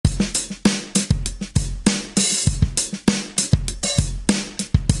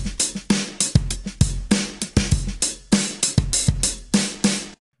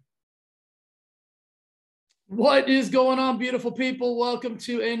What is going on, beautiful people? Welcome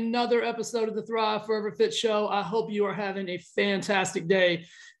to another episode of the Thrive Forever Fit Show. I hope you are having a fantastic day.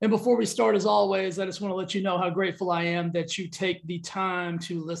 And before we start, as always, I just want to let you know how grateful I am that you take the time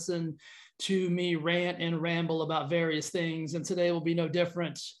to listen to me rant and ramble about various things. And today will be no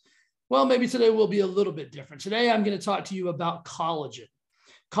different. Well, maybe today will be a little bit different. Today, I'm going to talk to you about collagen.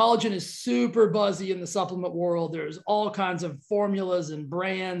 Collagen is super buzzy in the supplement world. There's all kinds of formulas and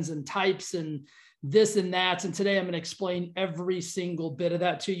brands and types and this and that. And today I'm going to explain every single bit of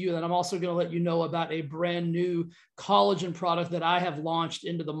that to you. And I'm also going to let you know about a brand new collagen product that I have launched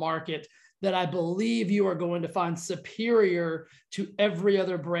into the market that I believe you are going to find superior to every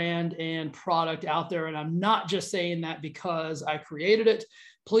other brand and product out there. And I'm not just saying that because I created it.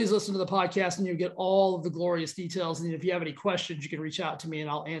 Please listen to the podcast and you'll get all of the glorious details. And if you have any questions, you can reach out to me and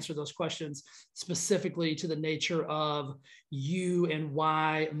I'll answer those questions specifically to the nature of you and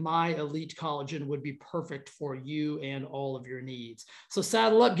why my elite collagen would be perfect for you and all of your needs. So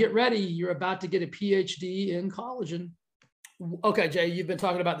saddle up, get ready. You're about to get a PhD in collagen. Okay, Jay, you've been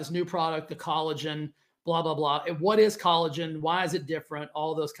talking about this new product, the collagen, blah, blah, blah. What is collagen? Why is it different?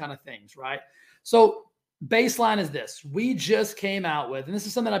 All those kind of things, right? So baseline is this. We just came out with, and this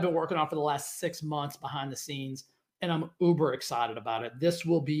is something I've been working on for the last 6 months behind the scenes, and I'm uber excited about it. This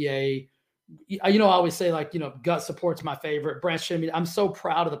will be I always say gut support's my favorite. Branch. I'm so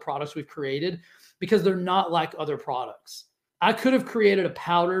proud of the products we've created because they're not like other products. I could have created a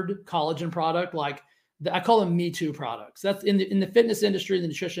powdered collagen product I call them Me Too products. That's in the fitness industry, the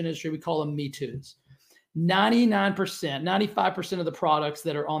nutrition industry, we call them Me Too's. 99%, 95% of the products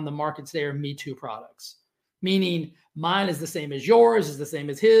that are on the market today are Me Too products. Meaning mine is the same as yours, is the same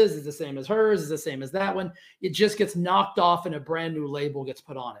as his, is the same as hers, is the same as that one. It just gets knocked off and a brand new label gets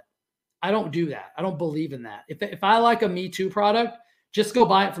put on it. I don't do that. I don't believe in that. If I like a Me Too product, just go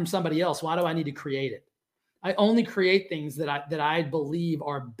buy it from somebody else. Why do I need to create it? I only create things that I believe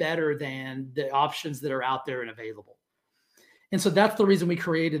are better than the options that are out there and available. And so that's the reason we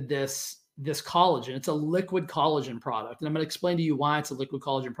created this collagen. It's a liquid collagen product. And I'm going to explain to you why it's a liquid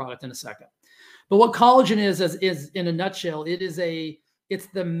collagen product in a second. But what collagen is in a nutshell, it's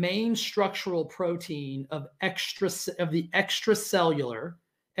the main structural protein of the extracellular,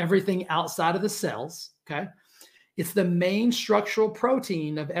 everything outside of the cells. Okay. It's the main structural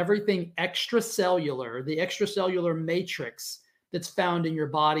protein of everything extracellular, the extracellular matrix that's found in your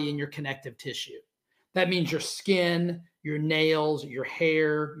body and your connective tissue. That means your skin, your nails, your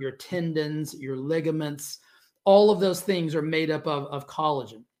hair, your tendons, your ligaments, all of those things are made up of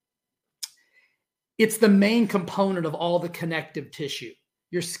collagen. It's the main component of all the connective tissue.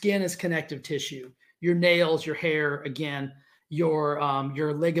 Your skin is connective tissue. Your nails, your hair, again, your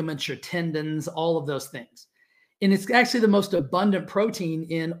ligaments, your tendons, all of those things. And it's actually the most abundant protein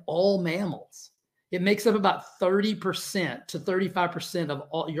in all mammals. It makes up about 30% to 35% of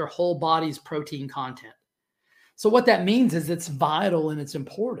all your whole body's protein content. So what that means is it's vital and it's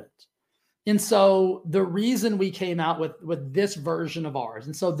important. And so the reason we came out with this version of ours,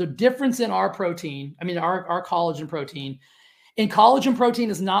 and so the difference in our protein, our collagen protein, and collagen protein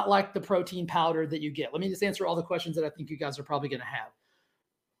is not like the protein powder that you get. Let me just answer all the questions that I think you guys are probably going to have.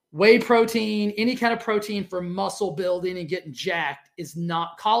 Whey protein, any kind of protein for muscle building and getting jacked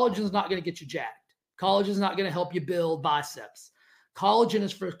collagen is not going to get you jacked. Collagen is not going to help you build biceps. Collagen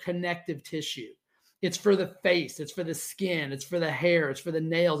is for connective tissue. It's for the face. It's for the skin. It's for the hair. It's for the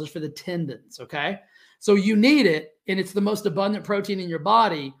nails. It's for the tendons. Okay. So you need it, and it's the most abundant protein in your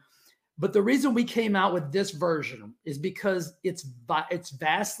body. But the reason we came out with this version is because it's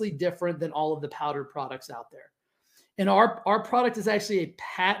vastly different than all of the powdered products out there. And our product is actually a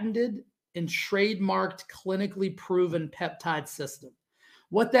patented and trademarked, clinically proven peptide system.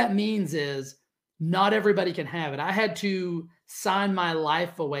 What that means is not everybody can have it. I had to sign my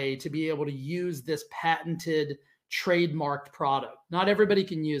life away to be able to use this patented, trademarked product. Not everybody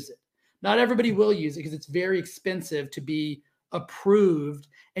can use it. Not everybody will use it because it's very expensive to be approved.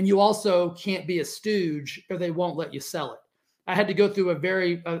 And you also can't be a stooge or they won't let you sell it. I had to go through a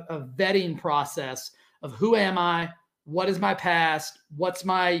vetting process of who am I? What is my past? What is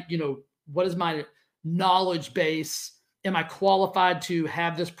my knowledge base? Am I qualified to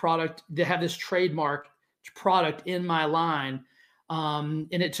have this product, to have this trademark product in my line? And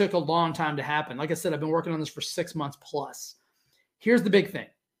it took a long time to happen. Like I said, I've been working on this for 6 months plus. Here's the big thing.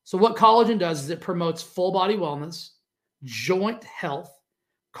 So what collagen does is it promotes full body wellness, joint health,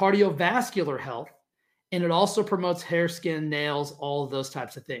 cardiovascular health, and it also promotes hair, skin, nails, all of those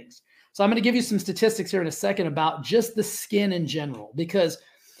types of things. So I'm going to give you some statistics here in a second about just the skin in general, because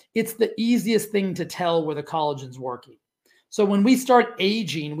it's the easiest thing to tell where the collagen's working. So when we start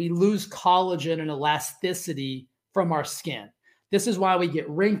aging, we lose collagen and elasticity from our skin. This is why we get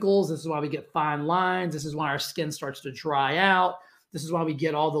wrinkles. This is why we get fine lines. This is why our skin starts to dry out. This is why we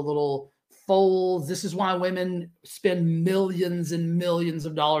get all the little folds. This is why women spend millions and millions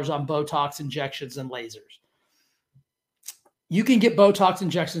of dollars on Botox injections and lasers. You can get Botox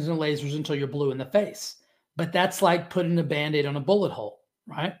injections and lasers until you're blue in the face, but that's like putting a Band-Aid on a bullet hole,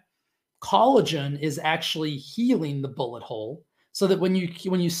 right? Collagen is actually healing the bullet hole so that when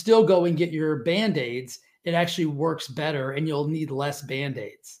you still go and get your Band-Aids, it actually works better and you'll need less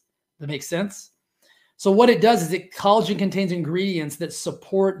Band-Aids. That makes sense? So what it does is collagen contains ingredients that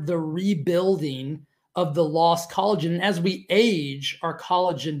support the rebuilding of the lost collagen. And as we age, our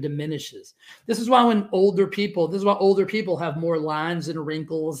collagen diminishes. This is why older people have more lines and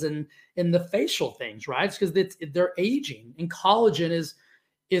wrinkles and in the facial things, right? It's because they're aging, and collagen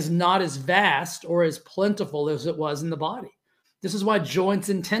is not as vast or as plentiful as it was in the body. This is why joints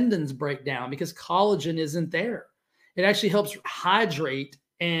and tendons break down, because collagen isn't there. It actually helps hydrate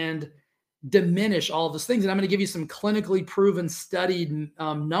and diminish all of those things. And I'm going to give you some clinically proven, studied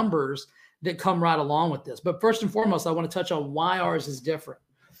numbers that come right along with this. But first and foremost, I want to touch on why ours is different.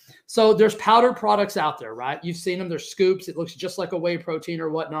 So there's powdered products out there, right? You've seen them. There's scoops. It looks just like a whey protein or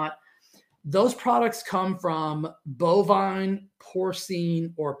whatnot. Those products come from bovine,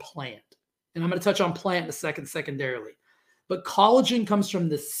 porcine, or plant. And I'm going to touch on plant in a second, secondarily. But collagen comes from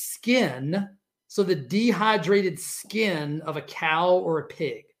the skin, so the dehydrated skin of a cow or a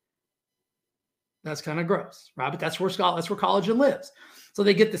pig. That's kind of gross, right? But that's where collagen lives. So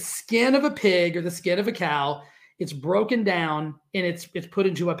they get the skin of a pig or the skin of a cow. It's broken down and it's put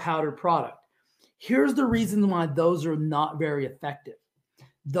into a powdered product. Here's the reason why those are not very effective.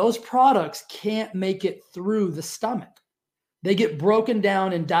 Those products can't make it through the stomach. They get broken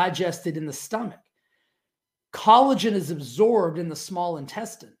down and digested in the stomach. Collagen is absorbed in the small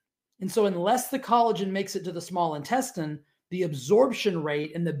intestine. And so unless the collagen makes it to the small intestine, the absorption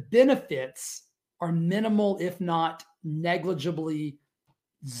rate and the benefits are minimal, if not negligibly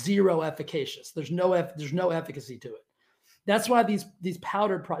zero efficacious. There's no efficacy to it. That's why these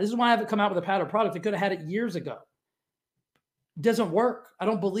powdered products, this is why I haven't come out with a powdered product. I could have had it years ago. It doesn't work. I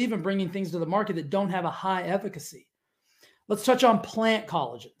don't believe in bringing things to the market that don't have a high efficacy. Let's touch on plant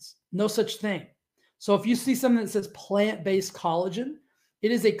collagens. No such thing. So if you see something that says plant-based collagen,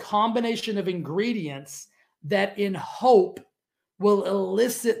 it is a combination of ingredients that in hope will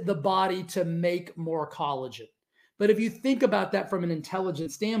elicit the body to make more collagen. But if you think about that from an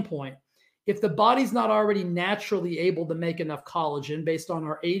intelligent standpoint, if the body's not already naturally able to make enough collagen based on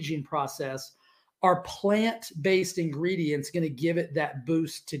our aging process, are plant-based ingredients going to give it that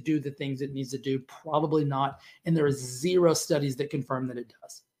boost to do the things it needs to do? Probably not. And there are zero studies that confirm that it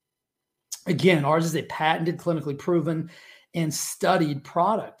does. Again, ours is a patented, clinically proven, and studied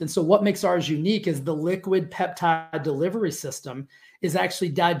product. And so what makes ours unique is the liquid peptide delivery system is actually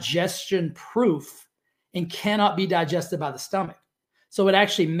digestion proof and cannot be digested by the stomach. So it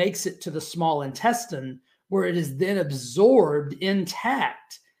actually makes it to the small intestine, where it is then absorbed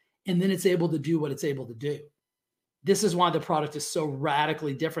intact, and then it's able to do what it's able to do. This is why the product is so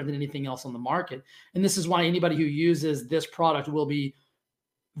radically different than anything else on the market. And this is why anybody who uses this product will be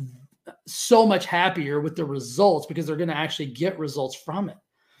so much happier with the results, because they're going to actually get results from it.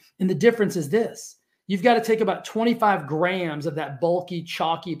 And the difference is this: you've got to take about 25 grams of that bulky,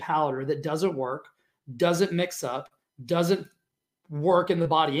 chalky powder that doesn't work, doesn't mix up, doesn't work in the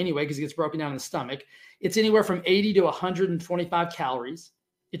body anyway because it gets broken down in the stomach. It's anywhere from 80 to 125 calories.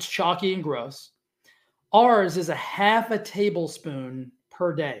 It's chalky and gross. Ours is a half a tablespoon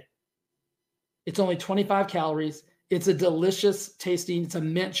per day. It's only 25 calories. It's a delicious tasting. It's a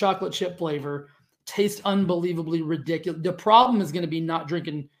mint chocolate chip flavor. Tastes unbelievably ridiculous. The problem is going to be not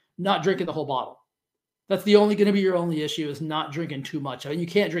drinking the whole bottle. That's going to be your only issue, is not drinking too much. I mean, you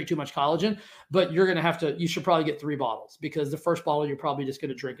can't drink too much collagen, but you should probably get 3 bottles, because the first bottle you're probably just going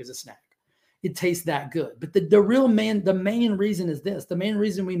to drink as a snack. It tastes that good. But the main reason is this. The main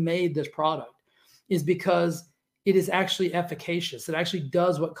reason we made this product is because it is actually efficacious. It actually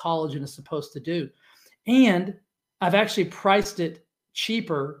does what collagen is supposed to do. And I've actually priced it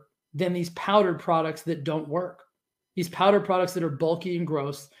cheaper than these powdered products that don't work. These powdered products that are bulky and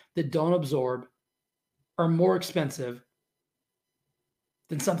gross, that don't absorb, are more expensive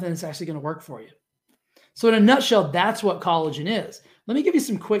than something that's actually going to work for you. So in a nutshell, that's what collagen is. Let me give you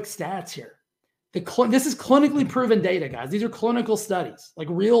some quick stats here. This is clinically proven data, guys. These are clinical studies, like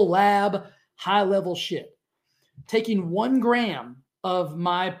real lab, high-level shit. Taking 1 gram of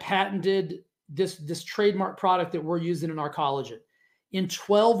my patented, this trademark product that we're using in our collagen, in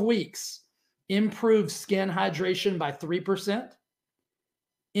 12 weeks, improved skin hydration by 3%,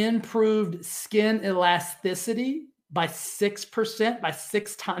 improved skin elasticity by 6%, by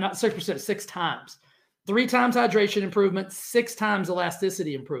 6 times, not 6%, 6 times. 3 times hydration improvement, 6 times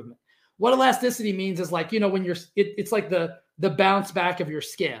elasticity improvement. What elasticity means is like, when it's like the bounce back of your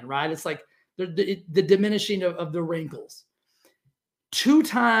skin, right? It's like the diminishing of the wrinkles.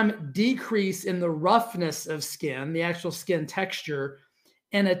 2-time decrease in the roughness of skin, the actual skin texture,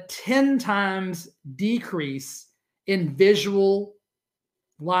 and a 10 times decrease in visual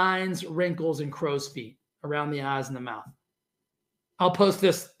lines, wrinkles, and crow's feet around the eyes and the mouth. I'll post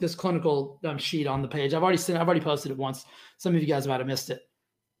this clinical sheet on the page. I've already posted it once. Some of you guys might have missed it.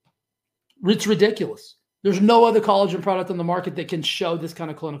 It's ridiculous. There's no other collagen product on the market that can show this kind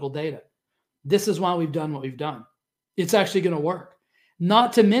of clinical data. This is why we've done what we've done. It's actually going to work.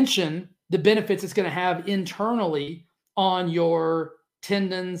 Not to mention the benefits it's going to have internally on your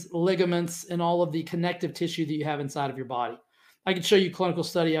tendons, ligaments, and all of the connective tissue that you have inside of your body. I can show you clinical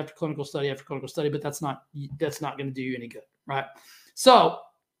study after clinical study after clinical study, but that's not going to do you any good, right? So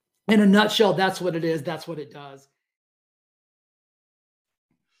in a nutshell, that's what it is. That's what it does.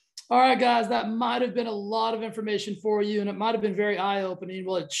 All right, guys, that might have been a lot of information for you, and it might have been very eye-opening.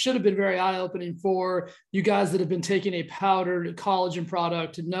 Well, it should have been very eye-opening for you guys that have been taking a powdered collagen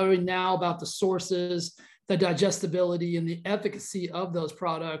product and knowing now about the sources, the digestibility, and the efficacy of those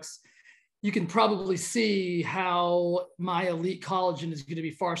products. You can probably see how my Elite Collagen is going to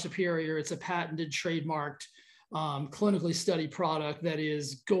be far superior. It's a patented, trademarked, clinically studied product that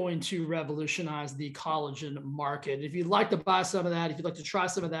is going to revolutionize the collagen market. If you'd like to buy some of that, if you'd like to try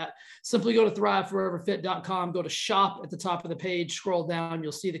some of that, simply go to thriveforeverfit.com, go to shop at the top of the page, scroll down,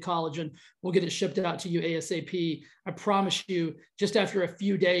 you'll see the collagen. We'll get it shipped out to you ASAP. I promise you, just after a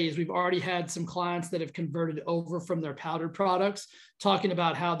few days, we've already had some clients that have converted over from their powdered products, talking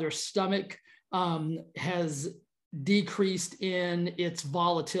about how their stomach has decreased in its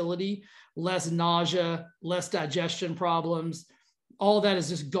volatility, less nausea, less digestion problems. All that has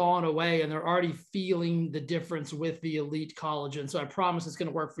just gone away, and they're already feeling the difference with the Elite Collagen. So I promise it's going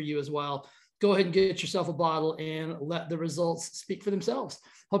to work for you as well. Go ahead and get yourself a bottle and let the results speak for themselves.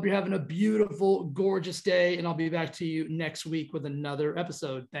 Hope you're having a beautiful, gorgeous day, and I'll be back to you next week with another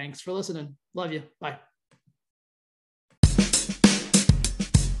episode. Thanks for listening. Love you. Bye.